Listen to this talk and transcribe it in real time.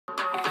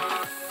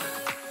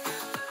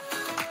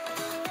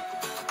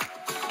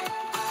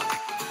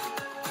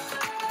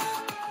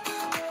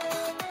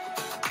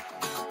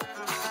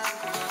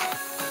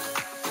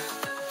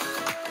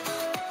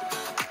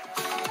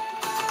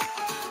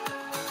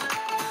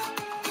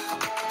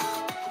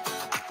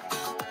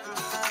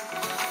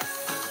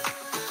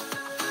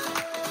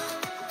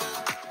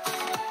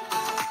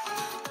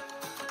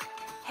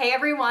Hey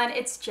everyone,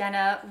 it's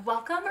Jenna.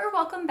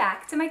 Welcome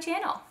back to my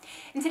channel.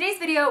 In today's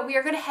video, we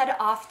are gonna head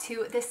off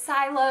to the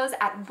Silos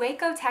at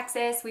Waco,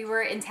 Texas. We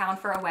were in town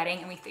for a wedding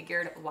and we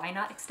figured why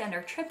not extend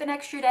our trip an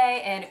extra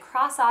day and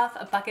cross off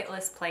a bucket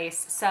list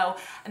place. So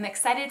I'm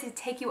excited to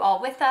take you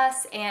all with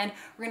us, and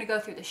we're gonna go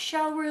through the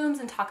showrooms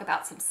and talk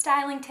about some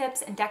styling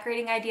tips and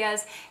decorating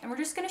ideas. And we're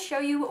just gonna show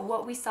you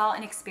what we saw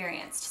and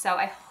experienced. So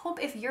I hope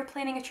if you're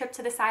planning a trip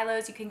to the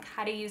Silos, you can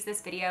kind of use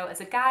this video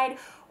as a guide,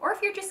 or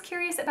if you're just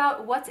curious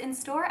about what's in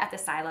store at the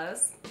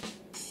Silos.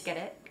 Get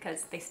it?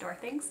 Because they store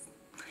things?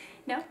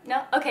 No?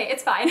 Okay,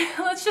 it's fine.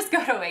 Let's just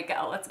go to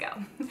Waco. Let's go.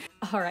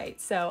 All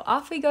right, so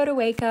off we go to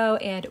Waco,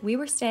 and we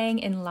were staying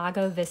in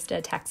Lago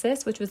Vista,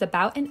 Texas, which was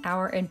about an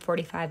hour and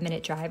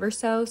 45-minute drive or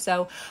so.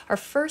 So our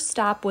first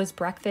stop was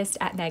breakfast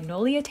at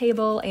Magnolia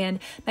Table, and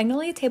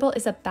Magnolia Table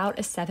is about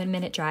a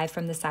 7-minute drive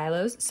from the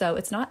Silos, so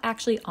it's not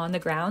actually on the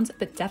grounds,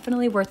 but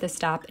definitely worth a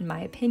stop in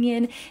my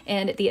opinion.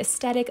 And the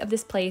aesthetic of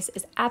this place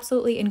is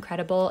absolutely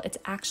incredible. It's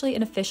actually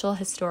an official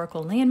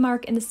historical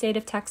landmark in the state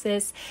of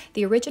Texas.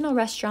 The original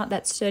restaurant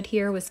that stood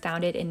here was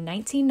founded in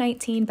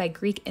 1919 by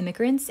Greek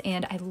immigrants,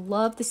 and I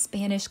love the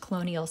Spanish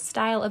colonial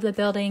style of the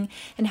building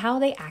and how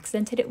they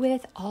accented it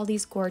with all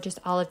these gorgeous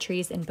olive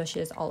trees and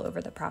bushes all over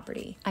the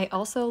property. I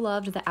also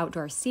loved the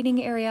outdoor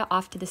seating area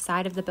off to the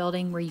side of the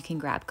building where you can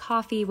grab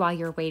coffee while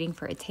you're waiting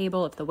for a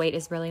table if the wait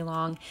is really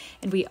long.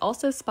 And we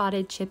also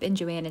spotted Chip and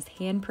Joanna's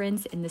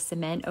handprints in the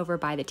cement over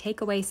by the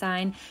takeaway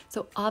sign,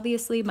 so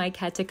obviously Mike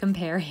had to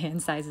compare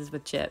hand sizes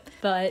with Chip.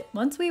 But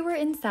once we were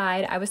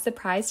inside, I was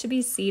surprised to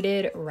be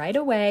seated right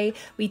away.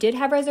 We did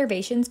have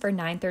reservations for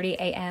 9:30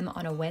 a.m.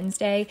 on a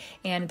Wednesday,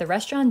 and the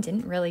restaurant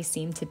didn't really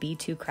seem to be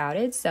too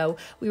crowded, so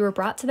we were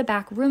brought to the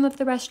back room of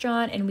the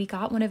restaurant and we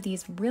got one of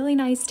these really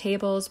nice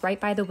tables right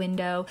by the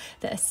window.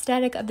 The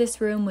aesthetic of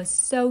this room was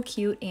so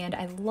cute, and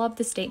I love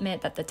the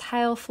statement that the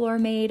tile floor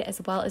made,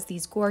 as well as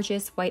these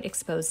gorgeous white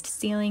exposed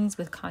ceilings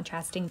with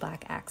contrasting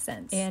black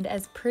accents. And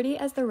as pretty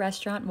as the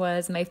restaurant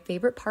was, my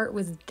favorite part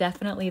was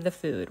definitely the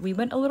food. We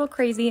went a little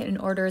crazy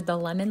and ordered the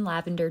lemon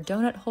lavender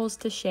donut holes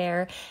to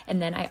share,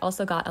 and then I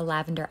also got a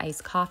lavender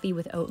iced coffee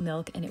with oat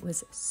milk, and it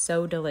was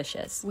so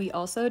delicious. We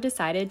also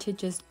decided to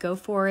just go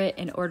for it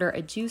and order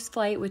a juice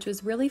flight, which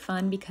was really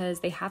fun because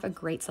they have a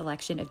great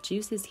selection of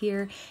juices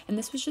here, and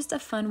this was just a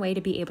fun way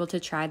to be able to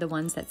try the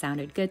ones that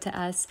sounded good to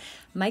us.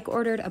 Mike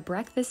ordered a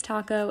breakfast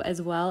taco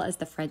as well as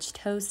the French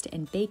toast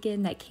and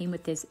bacon that came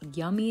with this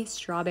yummy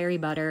strawberry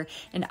butter,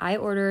 and I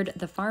ordered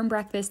the farm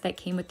breakfast that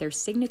came with their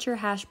signature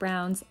hash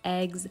browns,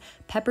 eggs,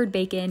 peppered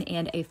bacon,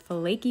 and a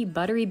flaky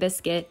buttery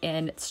biscuit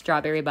and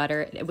strawberry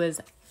butter. It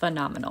was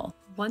phenomenal.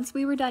 Once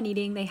we were done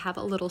eating, they have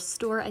a little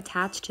store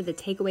attached to the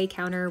takeaway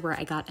counter where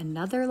I got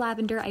another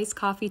lavender iced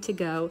coffee to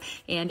go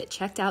and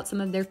checked out some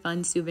of their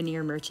fun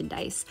souvenir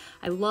merchandise.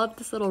 I love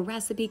this little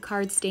recipe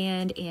card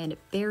stand and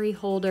berry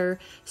holder,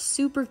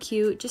 super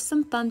cute, just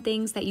some fun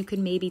things that you could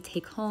maybe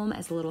take home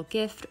as a little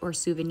gift or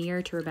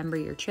souvenir to remember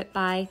your trip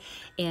by.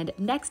 And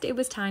next it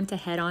was time to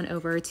head on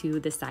over to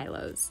the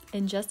Silos.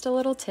 And just a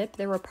little tip,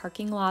 there were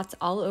parking lots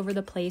all over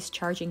the place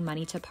charging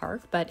money to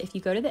park, but if you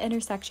go to the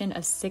intersection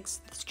of 6th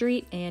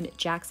Street and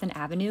Jackson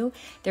Avenue,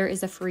 there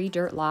is a free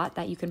dirt lot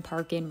that you can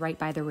park in right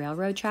by the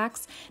railroad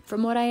tracks.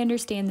 From what I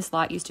understand, this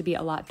lot used to be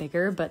a lot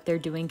bigger, but they're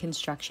doing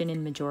construction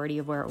in majority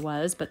of where it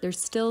was, but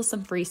there's still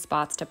some free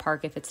spots to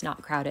park if it's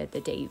not crowded the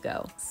day you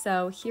go.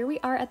 So here we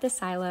are at the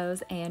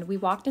Silos, and we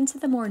walked into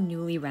the more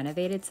newly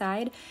renovated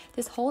side.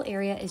 This whole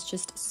area is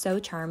just so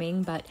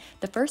charming, but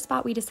the first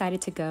spot we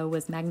decided to go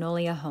was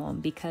Magnolia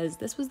Home because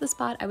this was the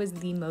spot I was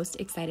the most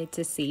excited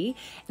to see.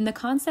 And the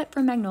concept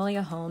for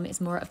Magnolia Home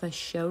is more of a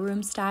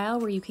showroom style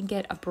where you can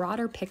get a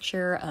broader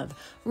picture of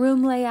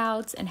room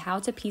layouts and how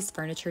to piece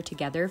furniture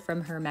together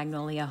from her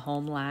Magnolia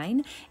Home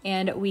line.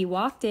 And we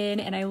walked in,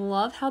 and I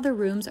love how the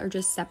rooms are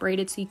just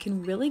separated so you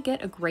can really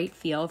get a great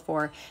feel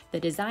for the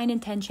design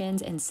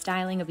intentions and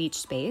styling of each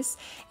space.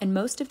 And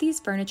most of these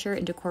furniture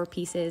and decor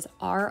pieces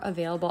are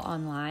available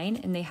online,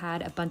 and they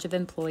had a bunch of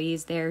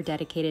employees there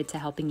dedicated to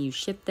helping you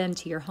ship them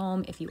to your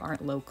home if you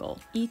aren't local.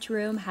 Each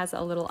room has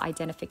a little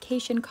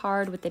identification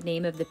card with the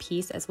name of the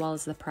piece as well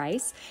as the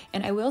price.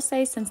 And I will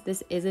say, since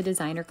this is a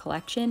designer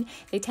collection,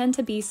 they tend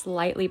to be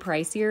slightly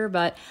pricier,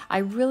 but I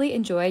really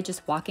enjoy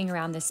just walking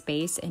around this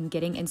space and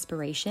getting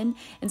inspiration,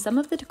 and some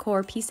of the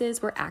decor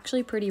pieces were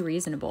actually pretty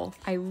reasonable.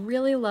 I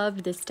really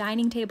loved this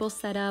dining table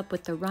setup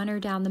with the runner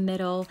down the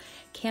middle,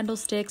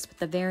 candlesticks with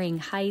the varying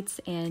heights,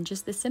 and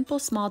just the simple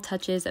small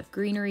touches of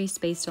greenery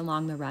spaced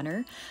along the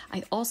runner.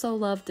 I also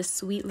loved the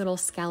sweet little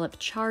scallop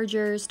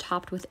chargers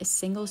topped with a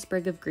single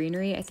sprig of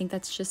greenery. I think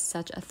that's just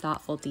such a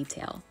thoughtful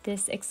detail.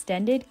 This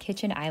extended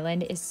kitchen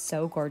island is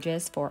so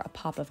gorgeous for for a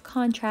pop of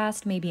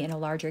contrast, maybe in a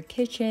larger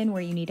kitchen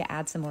where you need to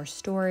add some more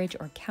storage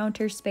or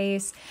counter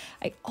space.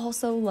 I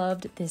also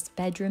loved this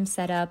bedroom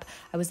setup.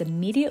 I was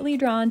immediately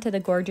drawn to the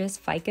gorgeous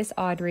Ficus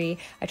Audrey.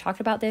 I talked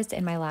about this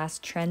in my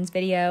last trends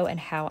video and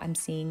how I'm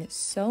seeing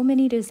so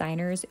many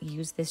designers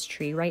use this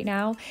tree right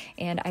now,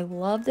 and I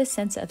love the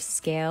sense of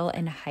scale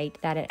and height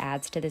that it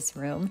adds to this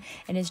room,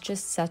 and is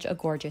just such a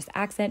gorgeous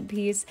accent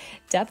piece.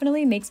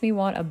 Definitely makes me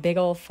want a big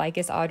old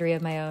Ficus Audrey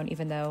of my own,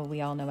 even though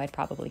we all know I'd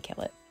probably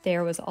kill it.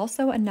 There was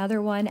also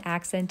another one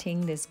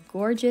accenting this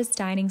gorgeous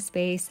dining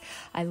space.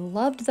 I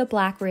loved the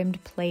black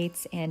rimmed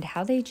plates and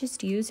how they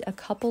just used a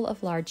couple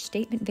of large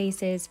statement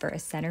vases for a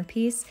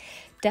centerpiece.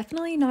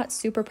 Definitely not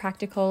super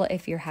practical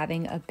if you're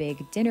having a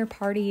big dinner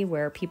party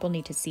where people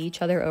need to see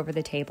each other over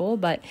the table,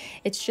 but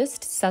it's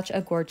just such a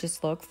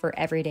gorgeous look for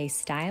everyday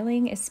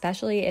styling,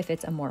 especially if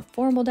it's a more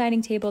formal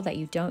dining table that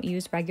you don't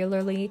use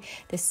regularly.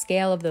 The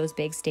scale of those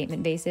big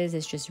statement vases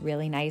is just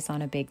really nice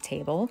on a big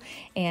table,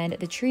 and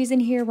the trees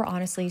in here were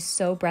honestly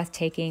so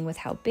breathtaking with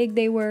how big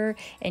they were,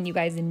 and you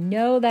guys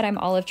know that I'm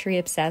olive tree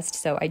obsessed,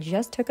 so I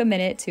just took a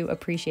minute to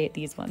appreciate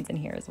these ones in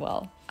here as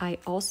well. I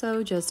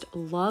also just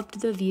loved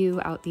the view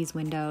out these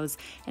windows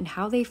and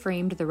how they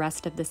framed the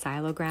rest of the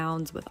silo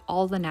grounds with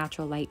all the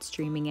natural light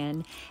streaming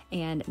in.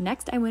 And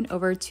next I went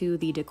over to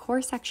the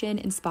decor section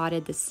and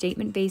spotted the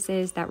statement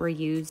vases that were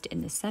used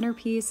in the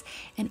centerpiece,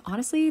 and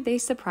honestly they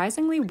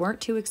surprisingly weren't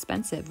too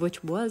expensive,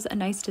 which was a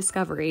nice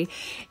discovery.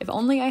 If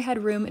only I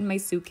had room in my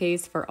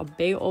suitcase for a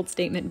big old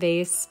statement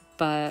vase,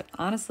 but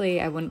honestly,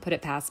 I wouldn't put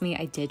it past me.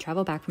 I did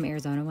travel back from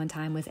Arizona one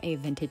time with a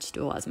vintage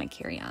stool as my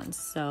carry-on.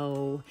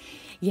 So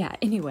yeah,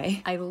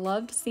 anyway, I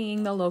loved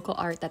seeing the local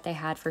art that they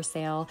had for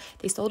sale.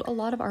 They sold a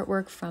lot of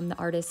artwork from the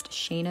artist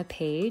Shayna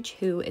Page,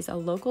 who is a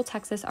local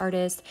Texas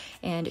artist,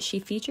 and she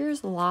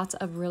features lots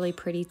of really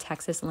pretty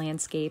Texas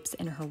landscapes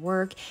in her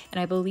work.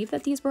 And I believe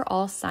that these were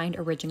all signed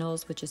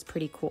originals, which is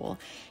pretty cool.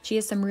 She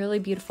has some really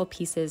beautiful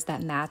pieces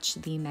that match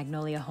the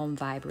Magnolia home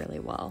vibe really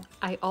well.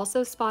 I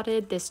also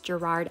spotted this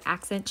Girard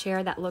accent chair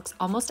that looks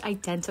almost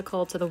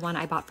identical to the one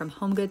I bought from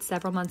HomeGoods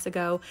several months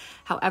ago.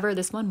 However,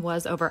 this one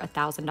was over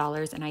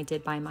 $1,000 and I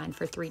did buy mine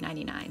for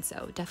 $3.99,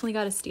 so definitely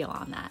got a steal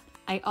on that.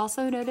 I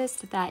also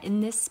noticed that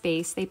in this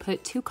space, they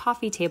put two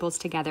coffee tables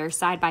together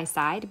side by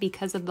side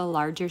because of the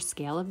larger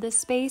scale of this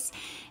space.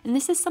 And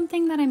this is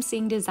something that I'm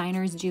seeing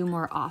designers do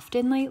more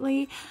often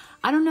lately.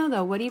 I don't know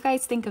though, what do you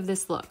guys think of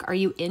this look? Are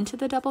you into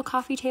the double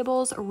coffee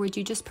tables, or would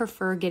you just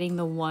prefer getting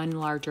the one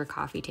larger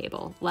coffee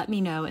table? Let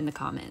me know in the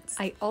comments.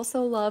 I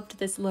also loved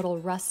this little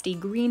rusty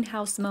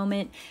greenhouse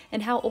moment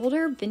and how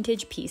older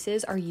vintage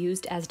pieces are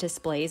used as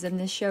displays in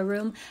this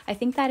showroom. I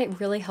think that it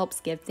really helps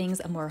give things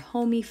a more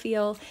homey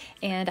feel.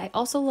 And I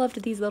also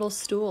loved these little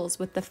stools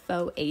with the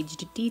faux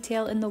aged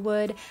detail in the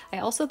wood. I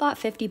also thought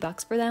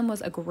 $50 for them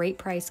was a great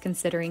price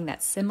considering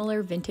that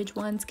similar vintage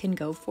ones can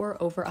go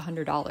for over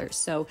 $100.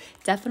 So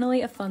definitely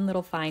a fun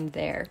little find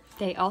there.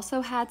 They also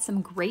had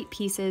some great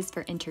pieces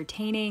for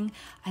entertaining.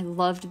 I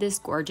loved this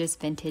gorgeous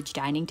vintage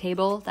dining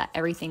table that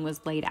everything was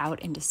laid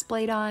out and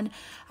displayed on.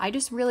 I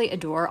just really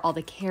adore all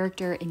the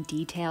character and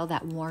detail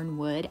that worn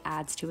wood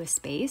adds to a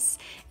space.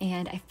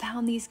 And I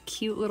found these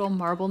cute little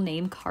marble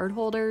name card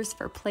holders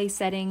for place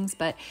settings,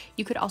 but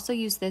you could also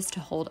use this to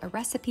hold a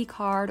recipe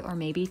card or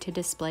maybe to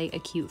display a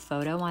cute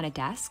photo on a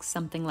desk,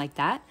 something like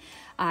that.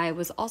 I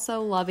was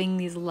also loving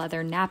these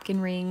leather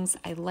napkin rings.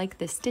 I like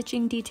the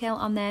stitching detail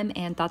on them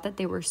and thought that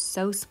they were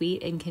so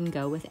sweet and can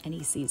go with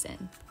any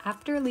season.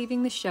 After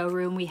leaving the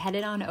showroom, we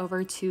headed on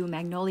over to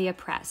Magnolia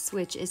Press,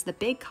 which is the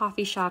big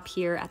coffee shop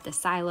here at the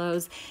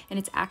silos, and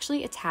it's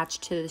actually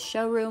attached to the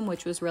showroom,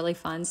 which was really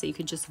fun, so you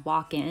could just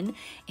walk in.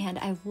 And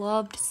I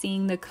loved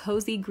seeing the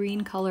cozy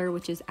green color,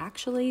 which is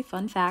actually,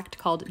 fun fact,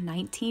 called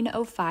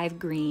 1905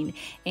 green,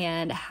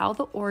 and how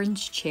the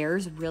orange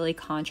chairs really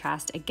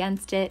contrast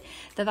against it.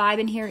 The vibe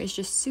in here is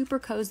just super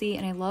cozy,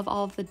 and I love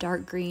all of the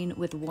dark green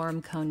with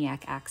warm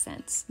cognac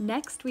accents.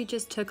 Next, we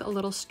just took a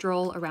little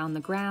stroll around the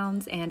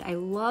grounds, and I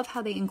love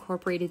how they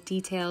incorporated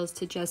details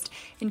to just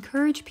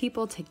encourage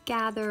people to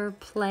gather,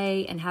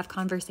 play, and have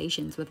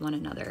conversations with one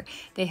another.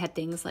 They had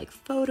things like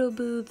photo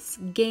booths,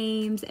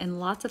 games, and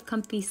lots of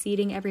comfy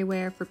seating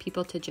everywhere for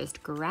people to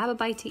just grab a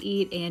bite to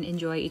eat and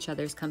enjoy each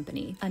other's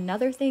company.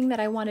 Another thing that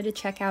I wanted to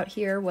check out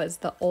here was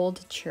the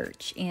old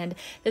church, and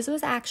this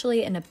was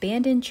actually an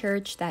abandoned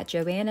church that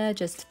Joanna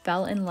just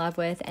fell in love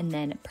with and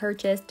then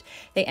purchased.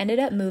 They ended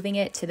up moving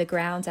it to the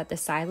grounds at the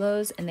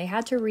silos, and they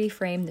had to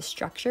reframe the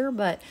structure,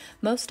 but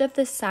most of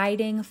the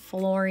siding,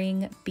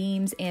 flooring,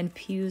 beams, and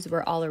pews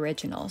were all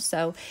original.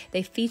 So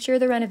they feature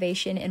the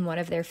renovation in one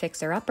of their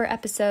Fixer Upper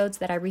episodes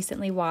that I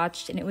recently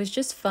watched, and it was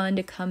just fun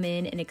to come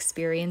in and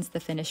experience the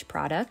finished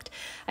product.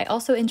 I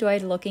also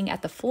enjoyed looking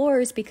at the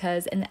floors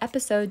because in the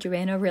episode,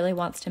 Joanna really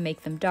wants to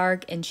make them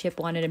dark and Chip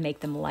wanted to make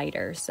them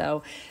lighter.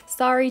 So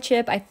sorry,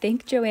 Chip, I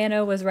think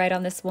Joanna was right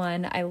on this one.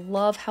 one. I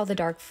love how the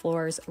dark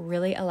floors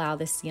really allow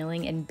the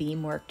ceiling and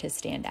beamwork to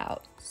stand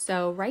out.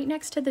 So right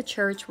next to the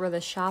church were the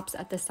shops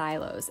at the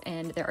silos,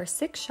 and there are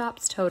 6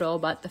 shops total,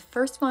 but the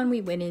first one we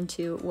went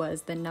into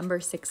was the number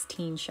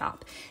 16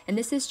 shop. And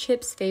this is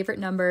Chip's favorite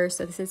number,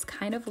 so this is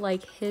kind of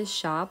like his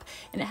shop,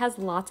 and it has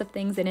lots of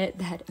things in it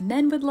that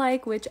men would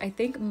like, which I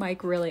think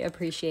Mike really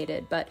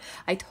appreciated. But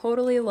I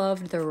totally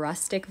loved the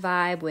rustic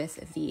vibe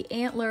with the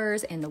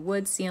antlers and the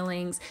wood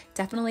ceilings.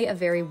 Definitely a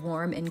very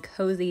warm and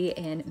cozy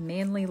and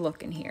manly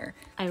look in here.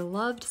 I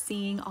loved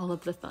seeing all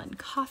of the fun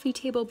coffee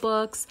table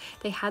books.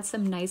 They had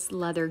some nice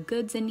leather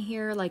goods in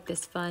here, like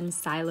this fun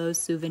Silos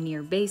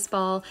souvenir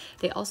baseball.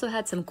 They also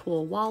had some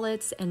cool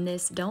wallets, and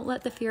this "Don't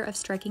let the fear of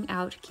striking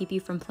out keep you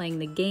from playing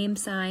the game"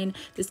 sign.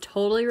 This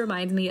totally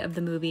reminds me of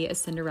the movie A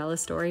Cinderella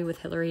Story with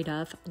Hilary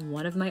Duff,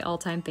 one of my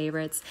all-time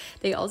favorites.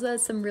 They also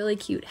had some really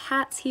cute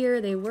hats here.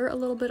 They were a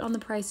little bit on the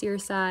pricier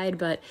side,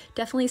 but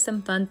definitely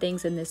some fun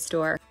things in this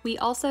store. We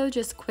also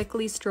just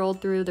quickly strolled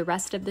through the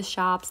rest of the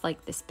shops,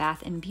 like this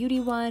bath and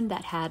beauty one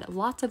that had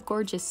lots of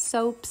gorgeous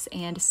soaps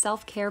and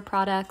self-care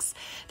products.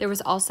 There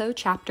was also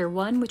Chapter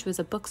 1, which was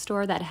a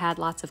bookstore that had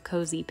lots of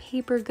cozy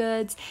paper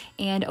goods,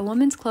 and a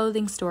women's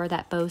clothing store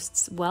that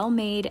boasts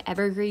well-made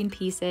evergreen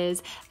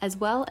pieces, as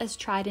well as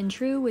Tried and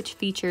True, which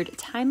featured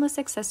timeless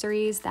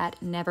accessories that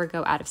never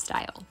go out of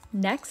style.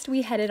 Next,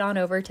 we headed on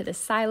over to the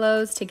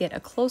silos to get a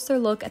closer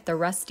look at the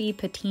rusty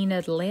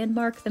patinaed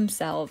landmark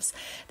themselves.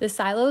 The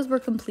silos were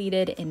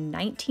completed in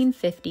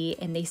 1950,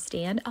 and they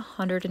stand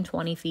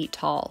 120 feet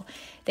tall.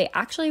 They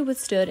actually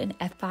withstood an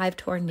F5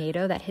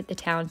 tornado that hit the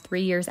town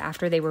 3 years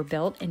after they were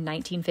built in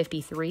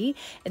 1953,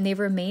 and they've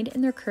remained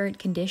in their current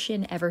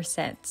condition ever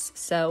since.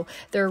 So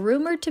they're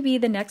rumored to be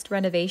the next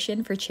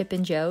renovation for Chip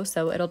and Jo,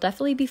 so it'll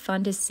definitely be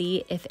fun to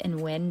see if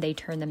and when they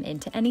turn them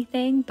into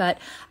anything. But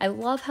I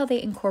love how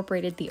they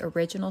incorporated the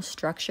original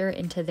structure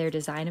into their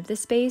design of the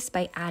space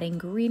by adding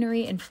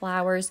greenery and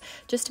flowers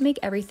just to make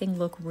everything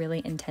look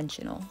really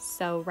intentional.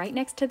 So right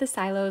next to the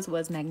silos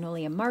was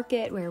Magnolia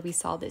Market, where we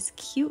saw this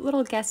cute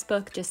little guest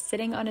book just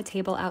sitting on a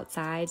table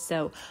outside.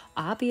 So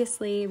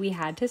obviously we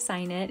had to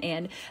sign it,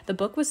 and the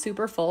book was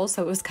super full,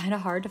 so it was kind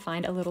of hard to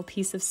find a little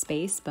piece of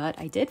space, but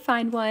I did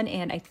find one,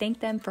 and I thank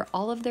them for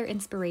all of their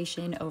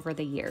inspiration over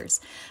the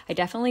years. I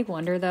definitely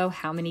wonder though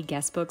how many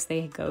guest books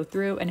they go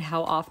through and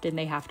how often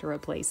they have to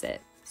replace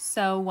it.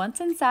 So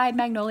once inside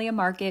Magnolia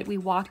Market, we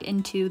walked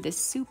into this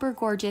super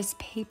gorgeous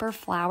paper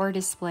flower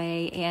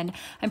display, and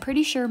I'm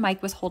pretty sure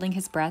Mike was holding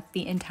his breath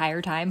the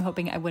entire time,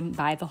 hoping I wouldn't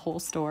buy the whole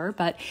store,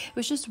 but it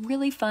was just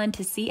really fun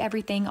to see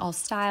everything all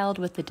styled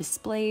with the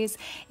displays.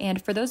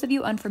 And for those of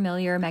you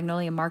unfamiliar,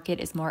 Magnolia Market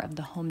is more of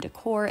the home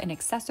decor and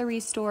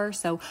accessories store,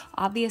 so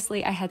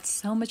obviously I had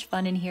so much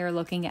fun in here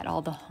looking at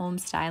all the home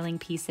styling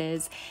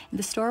pieces.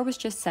 The store was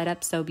just set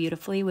up so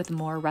beautifully with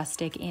more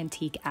rustic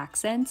antique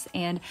accents,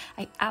 and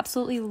I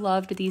absolutely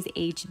loved these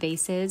aged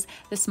vases.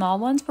 The small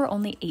ones were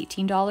only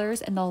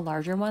 $18 and the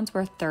larger ones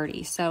were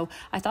 $30. So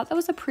I thought that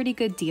was a pretty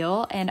good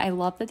deal, and I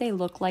love that they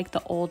look like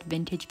the old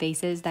vintage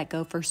vases that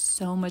go for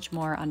so much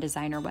more on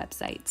designer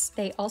websites.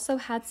 They also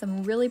had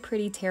some really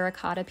pretty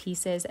terracotta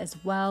pieces as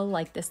well,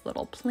 like this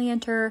little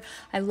planter.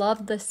 I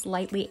loved the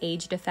slightly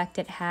aged effect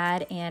it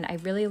had, and I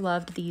really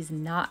loved these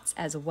knots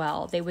as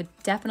well. They would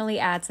definitely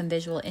add some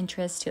visual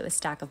interest to a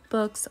stack of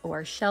books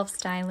or shelf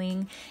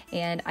styling.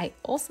 And I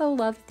also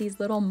loved these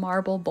little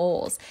marble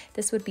bowls.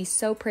 This would be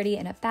so pretty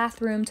in a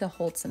bathroom to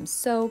hold some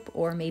soap,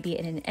 or maybe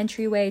in an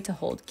entryway to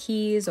hold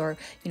keys, or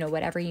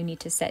whatever you need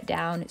to set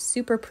down.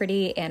 Super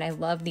pretty, and I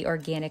love the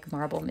organic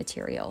marble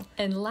material.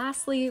 And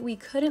lastly, we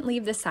couldn't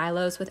leave the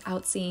silos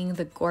without seeing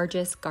the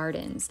gorgeous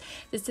gardens.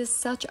 This is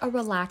such a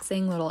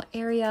relaxing little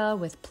area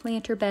with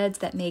planter beds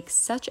that make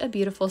such a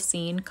beautiful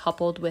scene,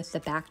 coupled with the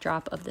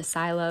backdrop of the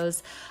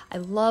silos. I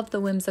love the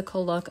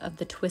whimsical look of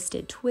the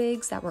twisted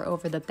twigs that were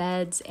over the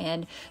beds,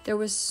 and there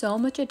was so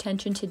much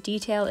attention to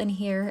detail in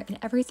here, and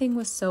everything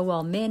was so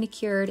well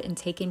manicured and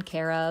taken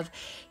care of.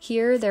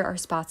 Here there are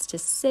spots to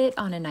sit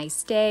on a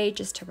nice day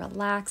just to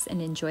relax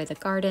and enjoy the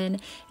garden,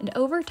 and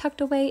over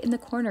tucked away in the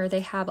corner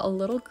they have a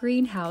little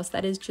greenhouse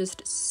that is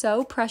just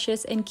so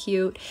precious and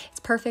cute. It's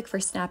perfect for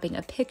snapping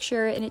a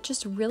picture, and it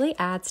just really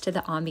adds to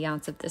the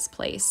ambiance of this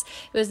place.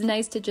 It was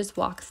nice to just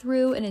walk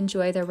through and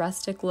enjoy the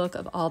rustic look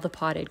of all the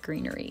potted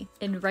greenery.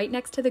 And right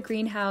next to the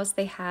greenhouse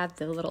they have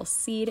the little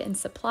seed and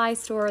supply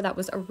store that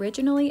was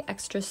originally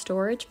extra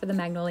storage for the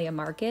Magnolia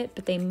Market,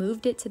 but they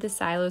moved it to the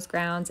silos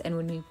grounds, and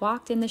when we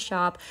walked in the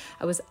shop,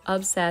 I was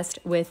obsessed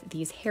with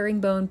these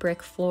herringbone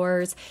brick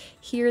floors.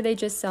 Here they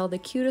just sell the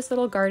cutest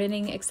little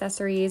gardening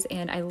accessories,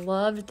 and I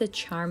loved the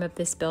charm of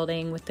this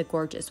building with the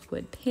gorgeous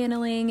wood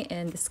paneling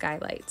and the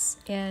skylights.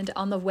 And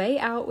on the way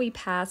out, we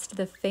passed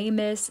the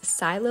famous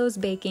Silos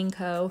Baking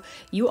Co.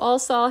 You all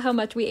saw how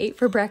much we ate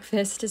for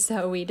breakfast,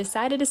 so we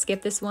decided to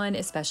skip this one,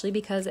 especially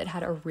because it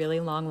had a really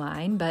long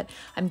line, but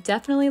I'm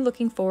definitely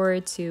looking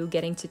forward to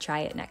getting to try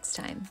it next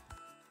time.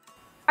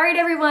 All right,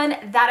 everyone,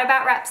 that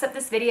about wraps up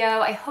this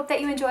video. I hope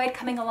that you enjoyed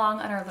coming along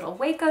on our little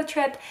Waco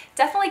trip.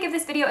 Definitely give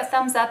this video a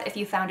thumbs up if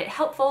you found it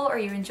helpful or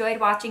you enjoyed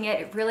watching it.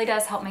 It really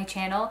does help my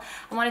channel.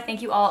 I want to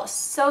thank you all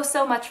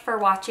so much for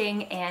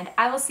watching, and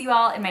I will see you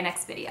all in my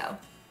next video.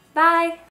 Bye!